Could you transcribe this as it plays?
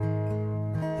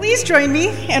Please join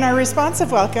me in our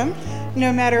responsive welcome.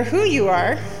 No matter who you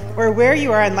are or where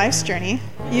you are on life's journey,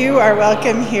 you are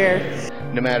welcome here.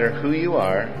 No matter who you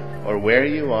are or where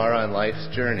you are on life's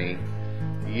journey,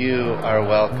 you are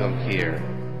welcome here.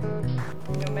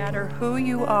 No matter who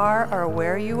you are or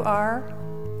where you are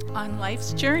on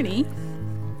life's journey,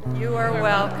 you are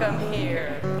welcome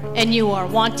here. And you are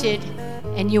wanted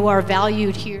and you are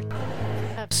valued here.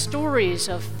 We have stories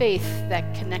of faith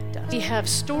that connect us. We have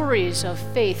stories of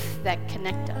faith that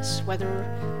connect us, whether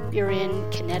you're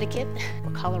in Connecticut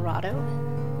or Colorado,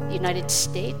 the United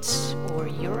States or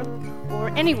Europe or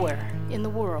anywhere in the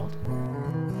world.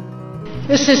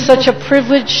 This is such a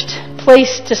privileged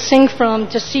place to sing from,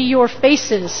 to see your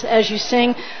faces as you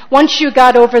sing. Once you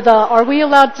got over the, are we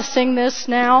allowed to sing this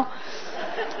now?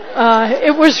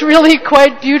 It was really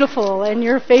quite beautiful, and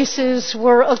your faces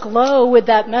were aglow with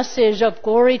that message of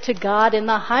glory to God in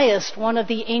the highest, one of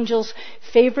the angels'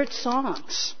 favorite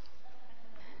songs.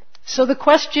 So the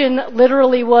question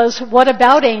literally was, what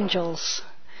about angels?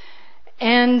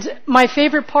 And my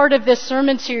favorite part of this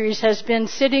sermon series has been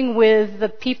sitting with the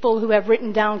people who have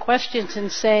written down questions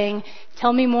and saying,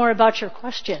 tell me more about your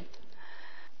question.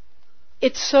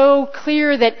 It's so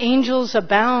clear that angels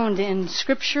abound in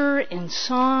scripture, in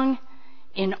song,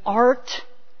 in art.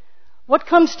 What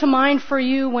comes to mind for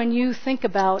you when you think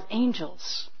about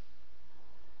angels?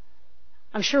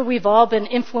 I'm sure we've all been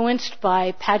influenced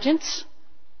by pageants,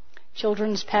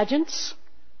 children's pageants.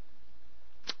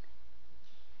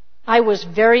 I was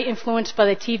very influenced by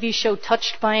the TV show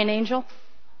Touched by an Angel.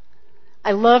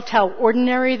 I loved how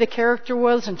ordinary the character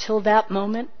was until that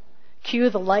moment. Cue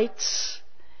the lights.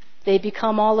 They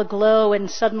become all aglow and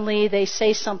suddenly they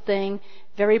say something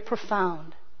very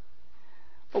profound.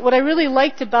 But what I really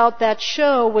liked about that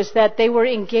show was that they were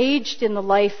engaged in the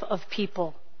life of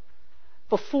people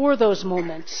before those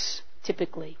moments,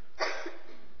 typically.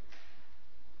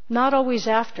 Not always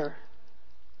after.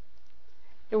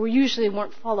 There usually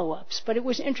weren't follow-ups, but it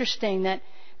was interesting that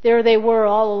there they were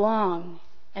all along,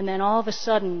 and then all of a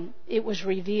sudden it was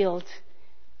revealed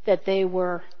that they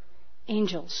were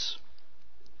angels.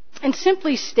 And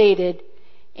simply stated,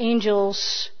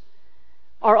 angels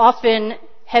are often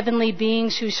heavenly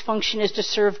beings whose function is to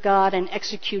serve God and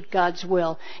execute God's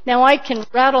will. Now I can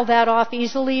rattle that off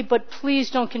easily, but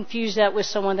please don't confuse that with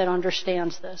someone that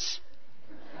understands this.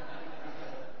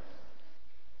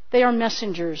 They are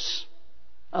messengers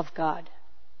of God.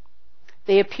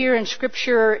 They appear in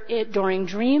Scripture during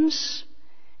dreams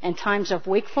and times of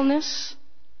wakefulness,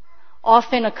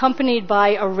 often accompanied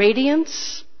by a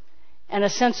radiance and a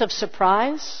sense of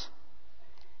surprise.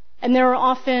 And there are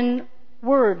often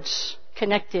words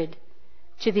connected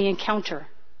to the encounter.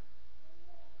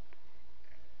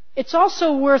 It's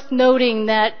also worth noting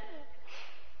that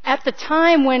at the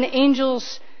time when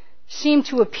angels seem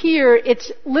to appear, it's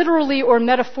literally or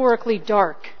metaphorically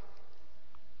dark.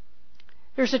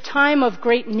 There's a time of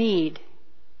great need,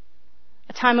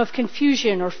 a time of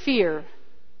confusion or fear,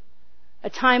 a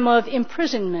time of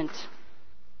imprisonment,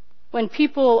 when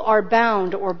people are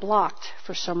bound or blocked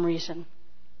for some reason.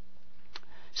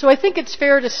 So I think it's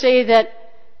fair to say that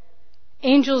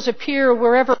angels appear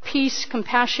wherever peace,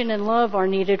 compassion, and love are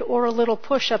needed, or a little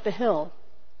push up a hill.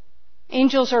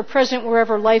 Angels are present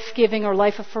wherever life-giving or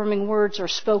life-affirming words are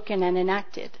spoken and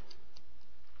enacted.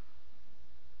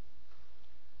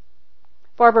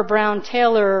 Barbara Brown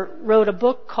Taylor wrote a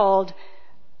book called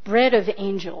Bread of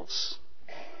Angels.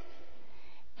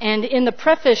 And in the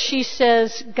preface, she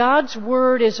says, God's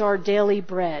Word is our daily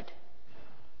bread.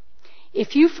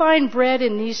 If you find bread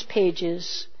in these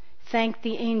pages, thank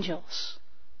the angels.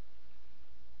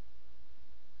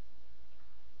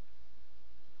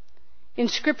 In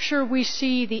Scripture, we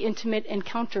see the intimate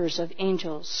encounters of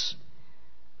angels,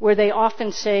 where they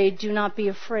often say, do not be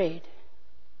afraid.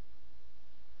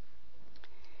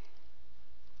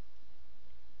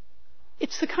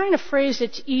 It's the kind of phrase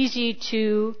that's easy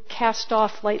to cast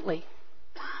off lightly.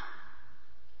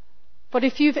 But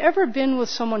if you've ever been with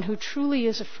someone who truly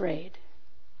is afraid,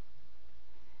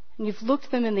 and you've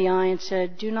looked them in the eye and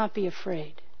said, do not be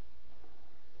afraid,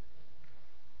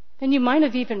 then you might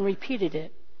have even repeated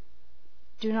it.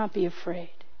 Do not be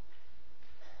afraid.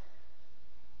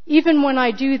 Even when I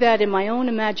do that in my own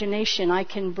imagination, I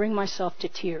can bring myself to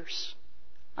tears,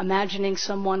 imagining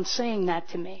someone saying that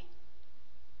to me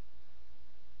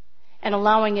and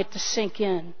allowing it to sink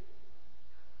in.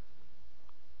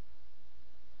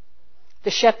 The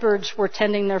shepherds were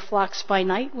tending their flocks by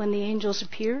night when the angels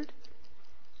appeared.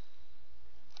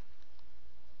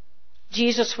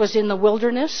 Jesus was in the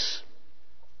wilderness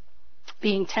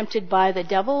being tempted by the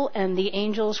devil, and the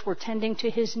angels were tending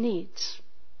to his needs.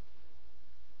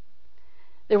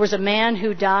 There was a man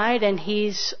who died, and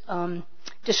he's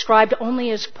described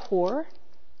only as poor.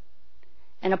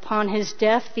 And upon his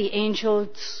death, the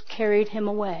angels carried him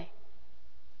away.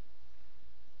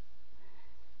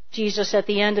 Jesus, at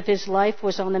the end of his life,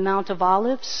 was on the Mount of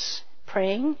Olives,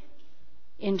 praying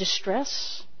in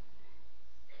distress.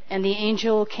 And the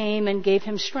angel came and gave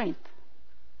him strength.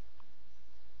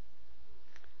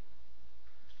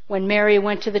 When Mary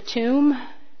went to the tomb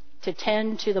to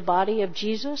tend to the body of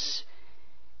Jesus,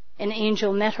 an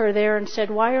angel met her there and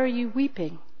said, "Why are you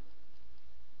weeping?"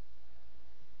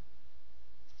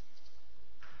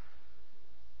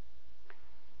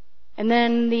 And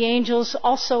then the angels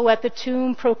also at the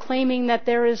tomb proclaiming that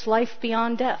there is life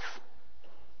beyond death.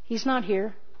 He's not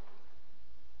here.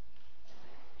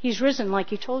 He's risen like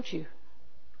he told you.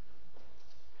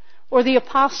 Or the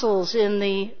apostles in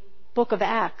the book of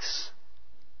Acts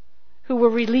who were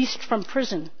released from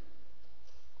prison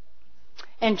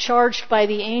and charged by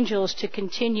the angels to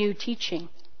continue teaching.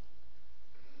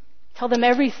 Tell them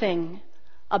everything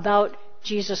about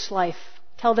Jesus' life.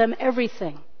 Tell them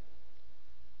everything.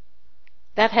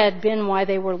 That had been why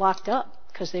they were locked up,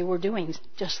 because they were doing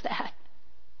just that.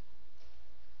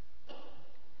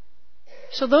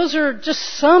 So those are just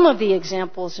some of the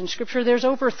examples in Scripture. There's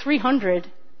over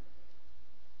 300.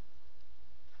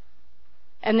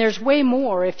 And there's way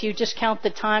more if you just count the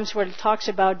times where it talks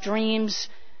about dreams,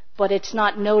 but it's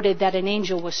not noted that an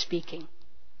angel was speaking.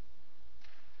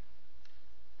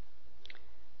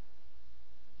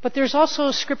 But there's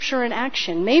also Scripture in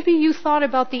action. Maybe you thought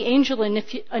about the angel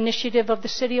initiative of the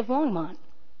city of Longmont.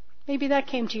 Maybe that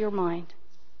came to your mind.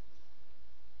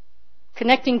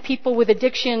 Connecting people with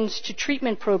addictions to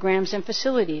treatment programs and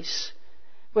facilities,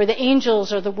 where the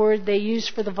angels are the word they use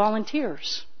for the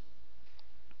volunteers.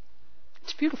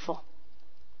 It's beautiful.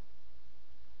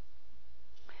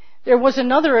 There was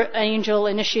another angel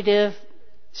initiative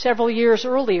several years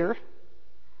earlier.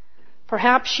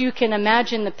 Perhaps you can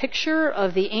imagine the picture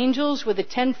of the angels with a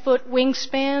 10-foot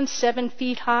wingspan, 7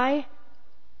 feet high,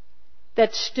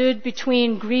 that stood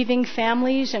between grieving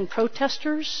families and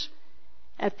protesters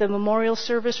at the memorial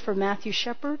service for Matthew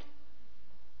Shepard.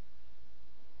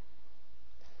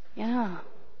 Yeah.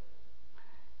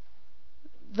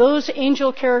 Those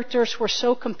angel characters were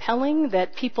so compelling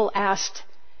that people asked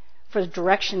for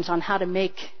directions on how to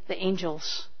make the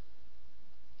angels.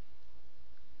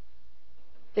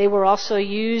 They were also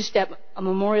used at a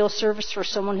memorial service for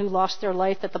someone who lost their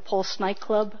life at the Pulse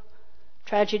nightclub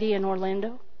tragedy in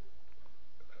Orlando.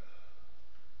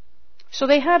 So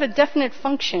they had a definite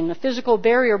function, a physical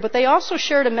barrier, but they also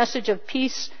shared a message of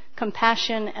peace,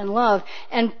 compassion, and love.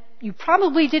 And you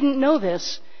probably didn't know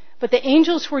this, but the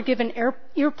angels were given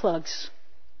earplugs.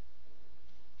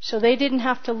 So they didn't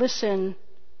have to listen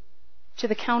to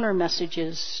the counter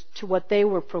messages to what they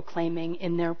were proclaiming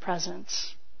in their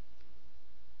presence.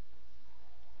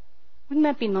 Wouldn't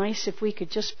that be nice if we could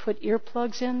just put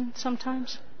earplugs in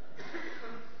sometimes?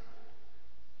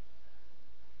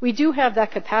 We do have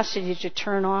that capacity to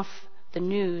turn off the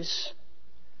news.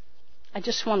 I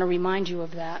just want to remind you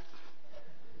of that.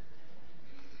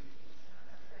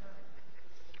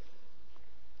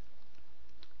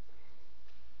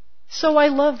 So I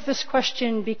love this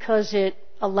question because it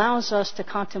allows us to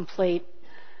contemplate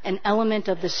an element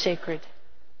of the sacred.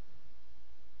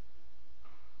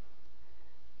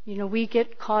 You know, we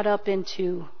get caught up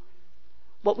into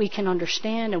what we can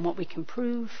understand and what we can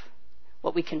prove,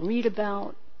 what we can read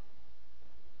about.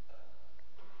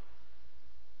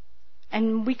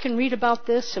 And we can read about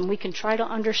this and we can try to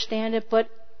understand it, but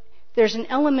there's an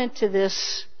element to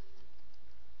this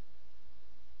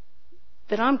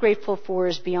that I'm grateful for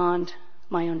is beyond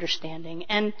my understanding.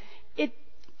 And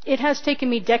it has taken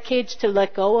me decades to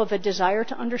let go of a desire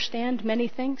to understand many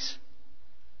things.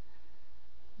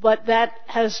 But that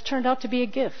has turned out to be a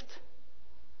gift.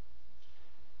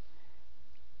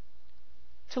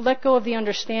 To let go of the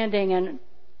understanding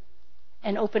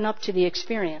and open up to the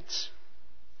experience.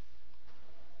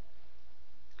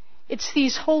 It's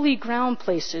these holy ground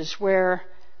places where,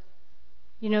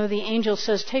 you know, the angel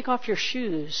says, take off your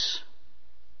shoes.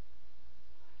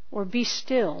 Or be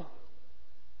still.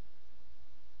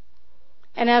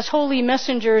 And as holy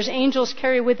messengers, angels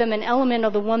carry with them an element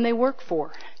of the one they work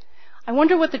for. I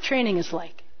wonder what the training is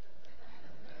like.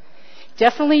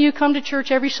 Definitely you come to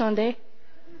church every Sunday.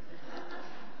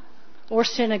 Or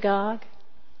synagogue.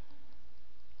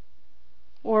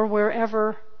 Or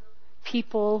wherever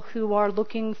people who are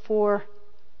looking for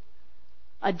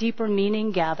a deeper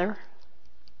meaning gather.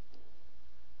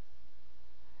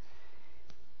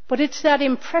 But it's that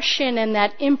impression and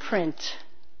that imprint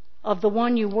of the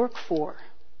one you work for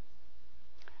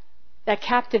that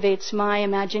captivates my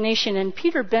imagination. And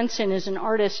Peter Benson is an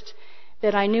artist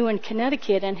that I knew in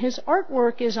Connecticut, and his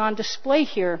artwork is on display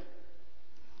here.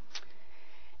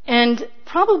 And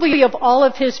probably of all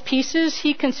of his pieces,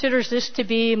 he considers this to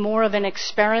be more of an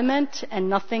experiment and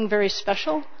nothing very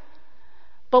special.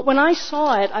 But when I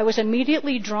saw it, I was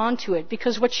immediately drawn to it,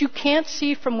 because what you can't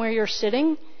see from where you're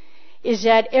sitting is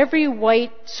that every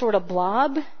white sort of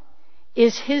blob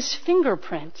is his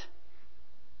fingerprint.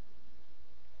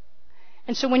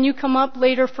 And so when you come up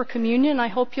later for communion, I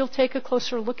hope you'll take a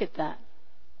closer look at that.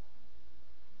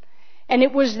 And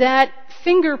it was that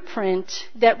fingerprint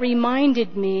that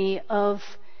reminded me of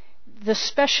the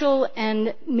special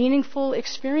and meaningful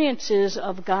experiences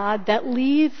of God that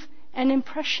leave an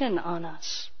impression on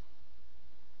us.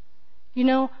 You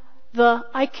know,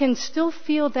 I can still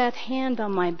feel that hand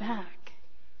on my back.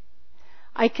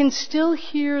 I can still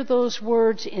hear those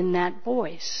words in that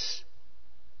voice.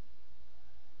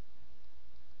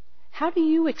 How do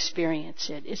you experience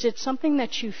it? Is it something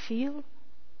that you feel?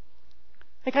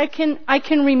 Like I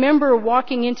can remember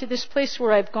walking into this place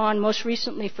where I've gone most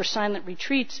recently for silent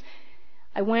retreats.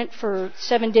 I went for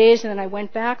 7 days and then I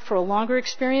went back for a longer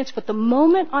experience. But the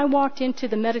moment I walked into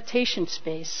the meditation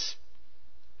space,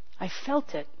 I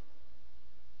felt it.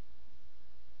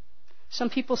 Some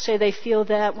people say they feel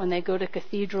that when they go to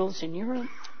cathedrals in Europe.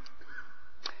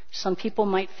 Some people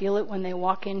might feel it when they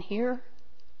walk in here.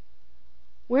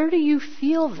 Where do you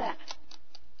feel that?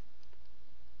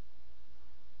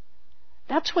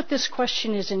 That's what this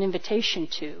question is an invitation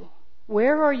to.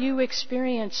 Where are you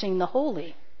experiencing the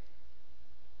holy?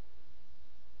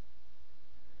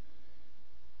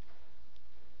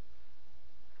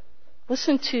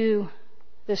 Listen to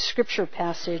this scripture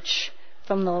passage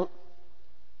from the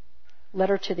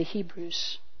letter to the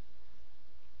Hebrews.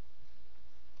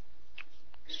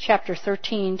 Chapter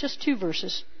 13, just 2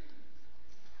 verses.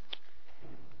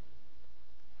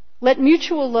 Let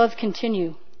mutual love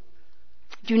continue.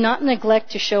 Do not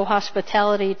neglect to show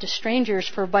hospitality to strangers,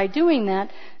 for by doing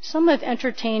that, some have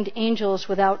entertained angels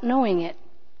without knowing it.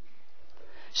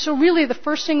 So really, the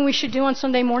first thing we should do on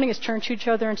Sunday morning is turn to each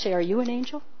other and say, "Are you an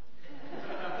angel?"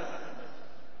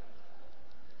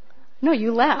 No,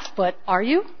 you laugh, but are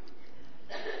you?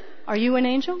 Are you an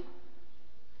angel?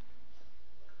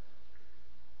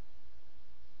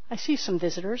 I see some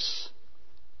visitors.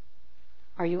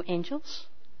 Are you angels?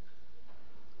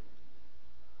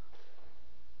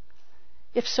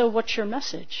 If so, what's your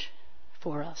message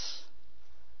for us?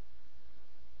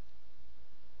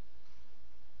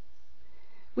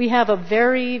 We have a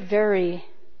very, very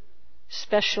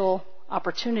special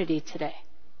opportunity today.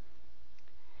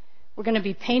 We're going to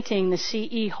be painting the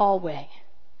CE hallway.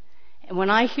 And when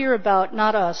I hear about,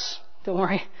 not us, don't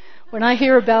worry, when I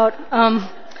hear about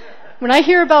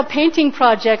painting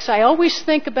projects, I always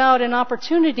think about an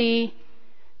opportunity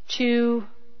to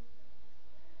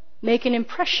make an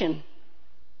impression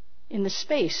in the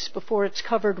space before it's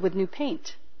covered with new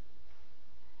paint.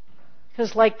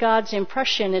 Because like God's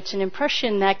impression, it's an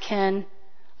impression that can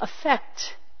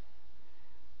affect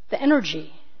the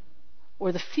energy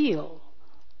or the feel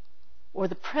or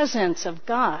the presence of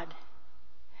God.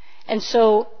 And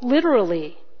so,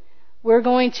 literally, we're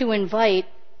going to invite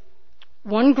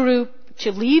one group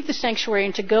to leave the sanctuary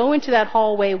and to go into that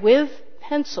hallway with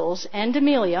pencils and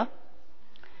Amelia.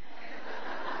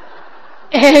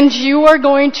 And you are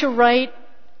going to write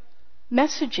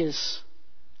messages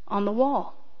on the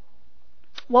wall.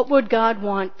 What would God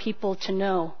want people to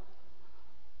know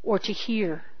or to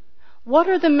hear? What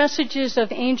are the messages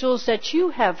of angels that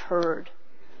you have heard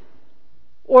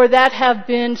or that have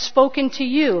been spoken to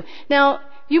you? Now,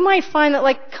 you might find that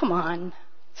like, come on,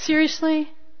 seriously?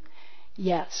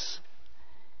 Yes.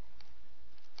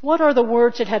 What are the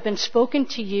words that have been spoken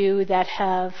to you that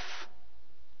have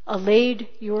allayed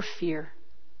your fear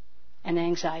and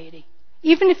anxiety?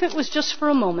 Even if it was just for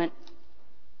a moment.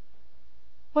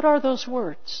 What are those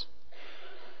words?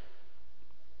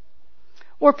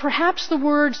 Or perhaps the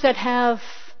words that have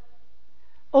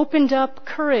opened up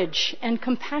courage and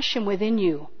compassion within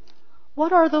you.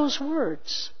 What are those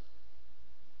words?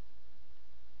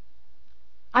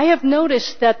 I have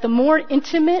noticed that the more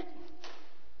intimate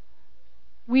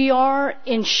we are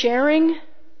in sharing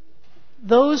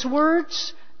those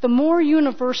words, the more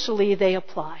universally they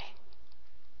apply.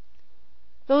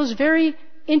 Those very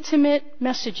intimate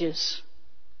messages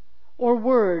or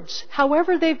words,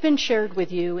 however they've been shared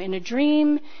with you in a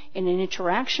dream, in an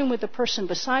interaction with the person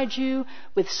beside you,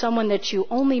 with someone that you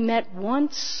only met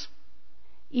once,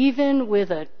 even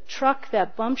with a truck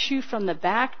that bumps you from the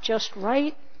back just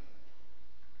right.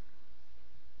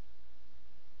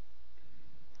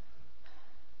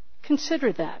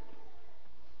 Consider that.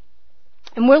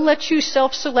 And we'll let you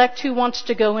self-select who wants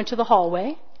to go into the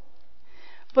hallway.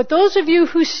 But those of you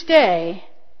who stay,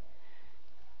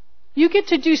 you get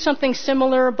to do something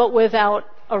similar but without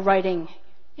a writing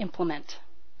implement.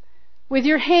 With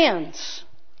your hands,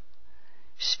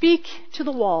 speak to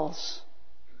the walls.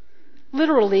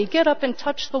 Literally, get up and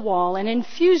touch the wall and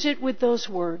infuse it with those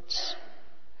words.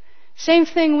 Same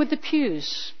thing with the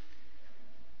pews.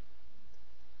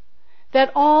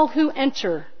 That all who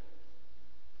enter,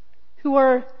 who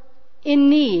are in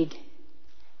need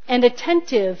and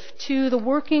attentive to the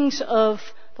workings of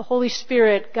the Holy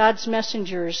Spirit, God's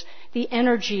messengers, the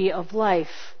energy of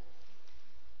life,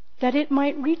 that it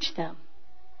might reach them.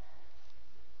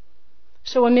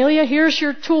 So Amelia, here's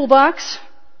your toolbox.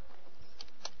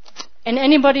 And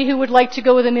anybody who would like to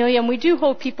go with Amelia, and we do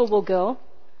hope people will go,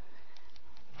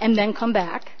 and then come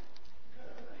back.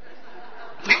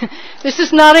 This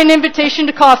is not an invitation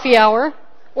to coffee hour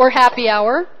or happy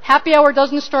hour. Happy hour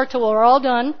doesn't start till we're all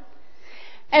done.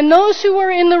 And those who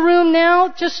are in the room now,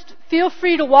 just feel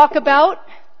free to walk about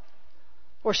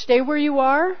or stay where you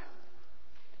are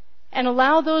and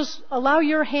allow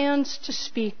your hands to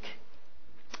speak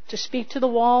to the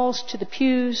walls, to the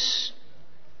pews.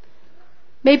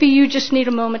 Maybe you just need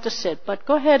a moment to sit, but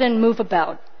go ahead and move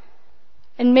about.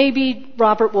 And maybe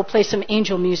Robert will play some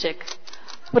angel music,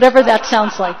 whatever that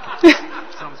sounds like.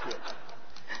 Sounds good.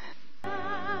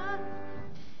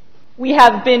 We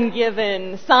have been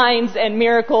given signs and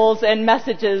miracles and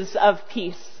messages of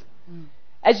peace.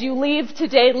 As you leave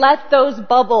today, let those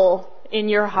bubble in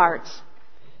your heart.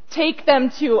 Take them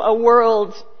to a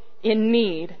world in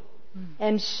need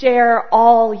and share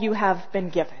all you have been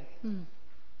given.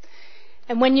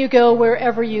 And when you go,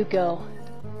 wherever you go,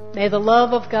 may the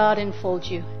love of God enfold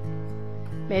you.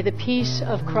 May the peace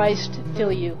of Christ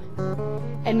fill you.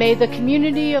 And may the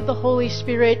community of the Holy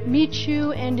Spirit meet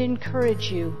you and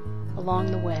encourage you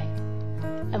along the way.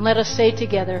 And let us say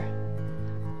together,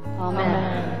 Amen.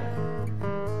 Amen.